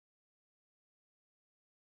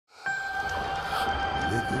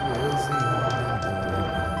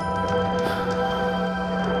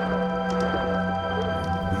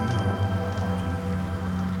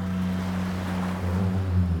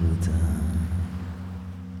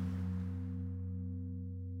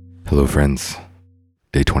Hello, friends.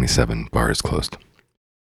 Day 27, bar is closed.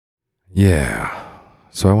 Yeah,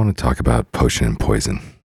 so I want to talk about potion and poison.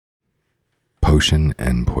 Potion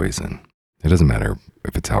and poison. It doesn't matter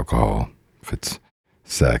if it's alcohol, if it's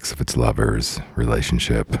sex, if it's lovers,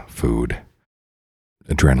 relationship, food,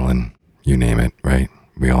 adrenaline, you name it, right?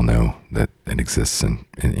 We all know that it exists in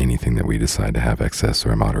anything that we decide to have excess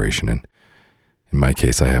or moderation in. In my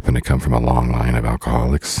case, I happen to come from a long line of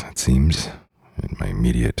alcoholics, it seems. In my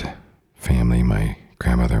immediate family, my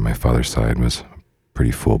grandmother on my father's side was a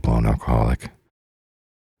pretty full-blown alcoholic.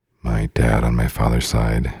 My dad on my father's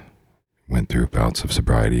side went through bouts of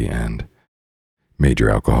sobriety and major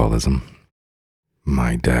alcoholism.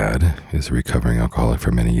 My dad is a recovering alcoholic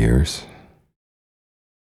for many years.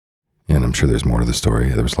 And I'm sure there's more to the story.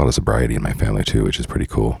 There was a lot of sobriety in my family too, which is pretty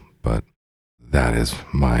cool. But that is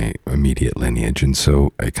my immediate lineage. And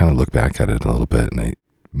so I kind of look back at it a little bit, and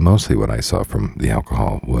mostly what I saw from the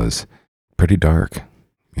alcohol was pretty dark.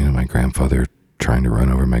 You know, my grandfather trying to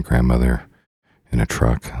run over my grandmother in a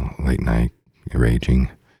truck, late night, raging,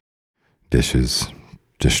 dishes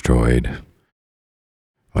destroyed.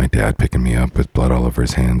 My dad picking me up with blood all over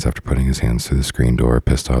his hands after putting his hands through the screen door,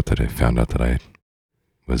 pissed off that I found out that I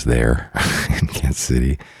was there in Kansas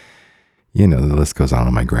City. You know, the list goes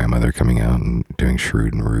on. My grandmother coming out and doing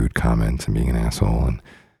shrewd and rude comments and being an asshole. And,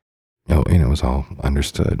 it was all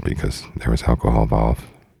understood because there was alcohol involved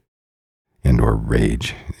and or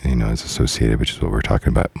rage, is associated, which is what we're talking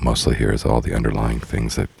about mostly here, is all the underlying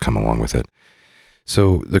things that come along with it.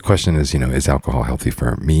 So the question is, is alcohol healthy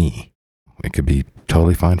for me? It could be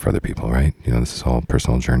totally fine for other people, right? This is all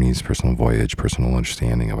personal journeys, personal voyage, personal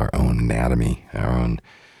understanding of our own anatomy, our own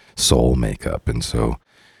soul makeup. And so,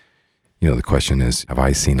 the question is, have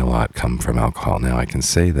I seen a lot come from alcohol? Now, I can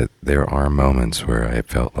say that there are moments where I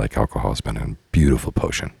felt like alcohol has been a beautiful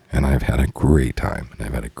potion, and I've had a great time, and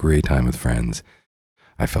I've had a great time with friends.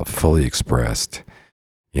 I felt fully expressed.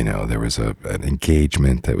 There was an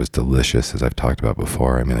engagement that was delicious, as I've talked about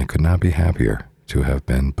before. I mean, I could not be happier to have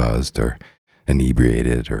been buzzed or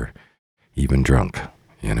inebriated or even drunk,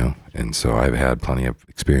 And so I've had plenty of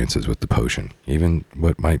experiences with the potion, even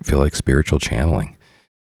what might feel like spiritual channeling,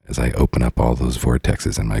 as I open up all those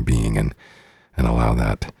vortexes in my being and allow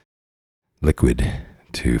that liquid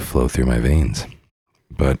to flow through my veins.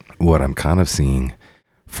 But what I'm kind of seeing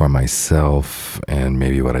for myself, and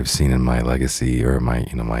maybe what I've seen in my legacy or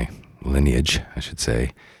my lineage, I should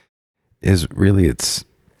say, is really it's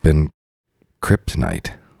been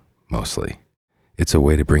kryptonite mostly. It's a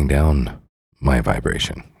way to bring down my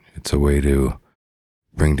vibration. It's a way to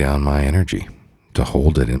bring down my energy, to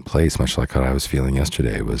hold it in place, much like what I was feeling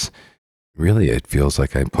yesterday. It feels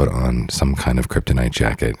like I put on some kind of kryptonite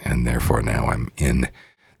jacket, and therefore now I'm in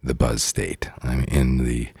the buzz state. I'm in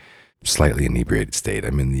the slightly inebriated state.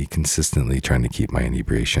 I'm in the consistently trying to keep my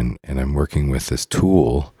inebriation, and I'm working with this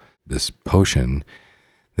tool, this potion,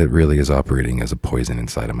 that really is operating as a poison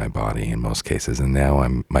inside of my body in most cases. And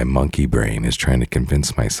now my monkey brain is trying to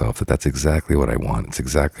convince myself that that's exactly what I want. It's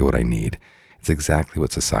exactly what I need. It's exactly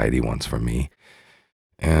what society wants from me.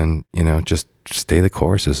 And, just stay the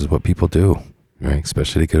course. This is what people do, right?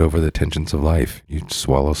 Especially to get over the tensions of life. You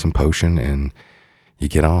swallow some potion and you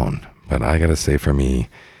get on. But I got to say, for me,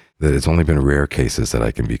 that it's only been rare cases that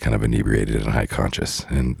I can be kind of inebriated and high conscious.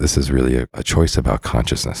 And this is really a choice about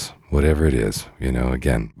consciousness, whatever it is,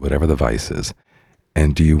 again, whatever the vice is.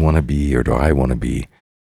 And do you want to be, or do I want to be,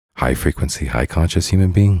 high frequency, high conscious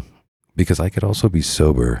human being? Because I could also be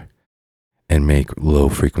sober and make low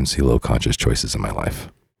frequency, low conscious choices in my life.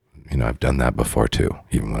 I've done that before too.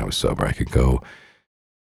 Even when I was sober, I could go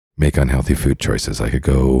make unhealthy food choices. I could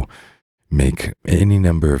go make any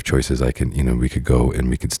number of choices. We could go and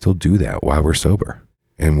we could still do that while we're sober.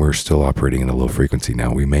 And we're still operating in a low frequency.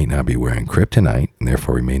 Now, we may not be wearing kryptonite, and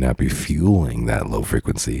therefore we may not be fueling that low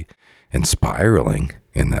frequency and spiraling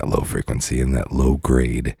in that low frequency, in that low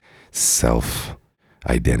grade self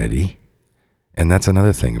identity. And that's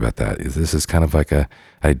another thing about that, is this is kind of like a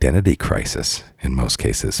identity crisis in most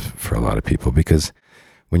cases for a lot of people, because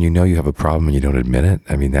when you have a problem and you don't admit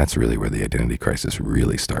it, that's really where the identity crisis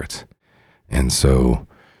really starts. And so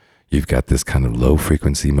you've got this kind of low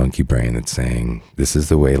frequency monkey brain that's saying, this is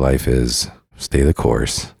the way life is, stay the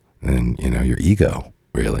course. And your ego,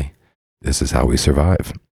 really, this is how we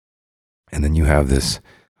survive. And then you have this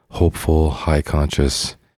hopeful, high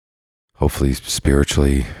conscious, hopefully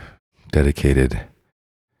spiritually dedicated,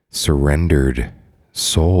 surrendered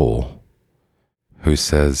soul who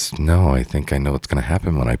says, no, I think I know what's going to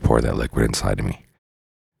happen when I pour that liquid inside of me.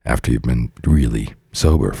 After you've been really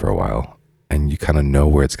sober for a while and you kind of know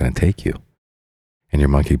where it's going to take you. And your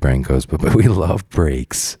monkey brain goes, but we love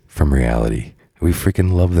breaks from reality. We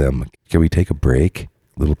freaking love them. Can we take a break?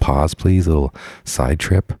 A little pause, please? A little side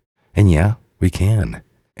trip? And yeah, we can.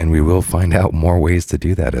 And we will find out more ways to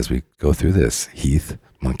do that as we go through this. Heath,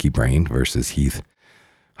 monkey brain versus Heath,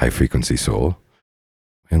 high frequency soul.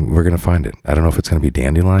 And we're going to find it. I don't know if it's going to be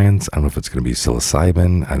dandelions. I don't know if it's going to be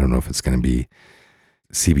psilocybin. I don't know if it's going to be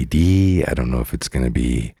CBD. I don't know if it's going to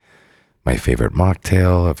be my favorite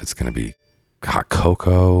mocktail, if it's going to be hot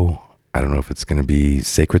cocoa. I don't know if it's going to be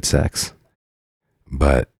sacred sex.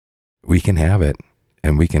 But we can have it,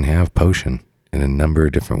 and we can have potion in a number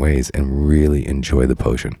of different ways and really enjoy the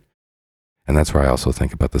potion. And that's where I also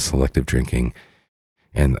think about the selective drinking.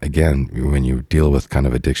 And again, when you deal with kind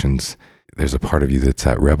of addictions, there's a part of you that's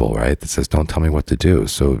that rebel, right? That says, don't tell me what to do.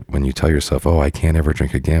 So when you tell yourself, oh, I can't ever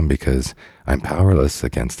drink again because I'm powerless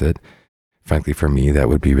against it, frankly, for me, that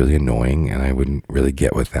would be really annoying and I wouldn't really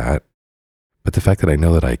get with that. But the fact that I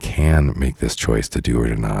know that I can make this choice to do or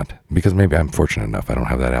to not, because maybe I'm fortunate enough, I don't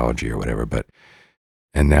have that allergy or whatever,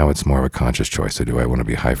 and now it's more of a conscious choice. So do I want to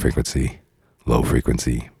be high frequency, low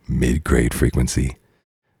frequency, mid-grade frequency,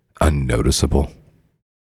 unnoticeable?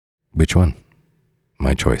 Which one?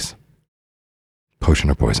 My choice.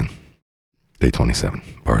 Potion or poison? Day 27.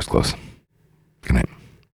 Bar is closed. Good night.